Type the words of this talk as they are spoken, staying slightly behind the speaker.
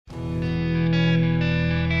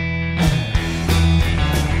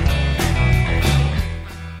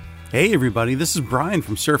Hey everybody, this is Brian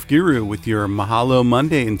from Surf Guru with your Mahalo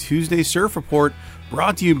Monday and Tuesday Surf Report,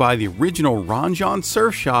 brought to you by the original Ron Jon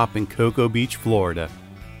Surf Shop in Cocoa Beach, Florida.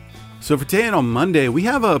 So for today and on Monday, we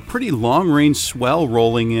have a pretty long-range swell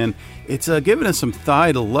rolling in. It's giving us some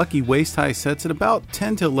thigh to lucky waist-high sets at about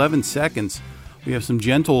 10 to 11 seconds. We have some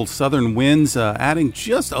gentle southern winds adding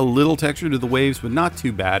just a little texture to the waves, but not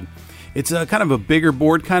too bad. It's kind of a bigger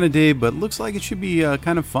board kind of day, but looks like it should be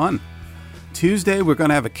kind of fun. Tuesday, we're going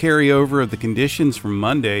to have a carryover of the conditions from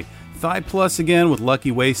Monday. Thigh plus again with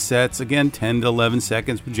lucky waist sets, again 10 to 11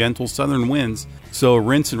 seconds with gentle southern winds. So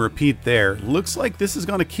rinse and repeat there. Looks like this is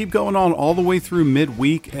going to keep going on all the way through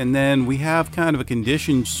midweek, and then we have kind of a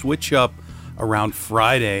condition switch up around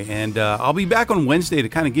Friday. And I'll be back on Wednesday to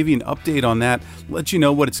kind of give you an update on that, let you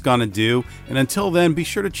know what it's going to do. And until then, be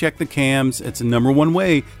sure to check the cams. It's the number one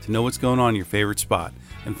way to know what's going on in your favorite spot.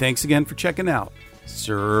 And thanks again for checking out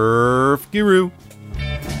Surf Guru.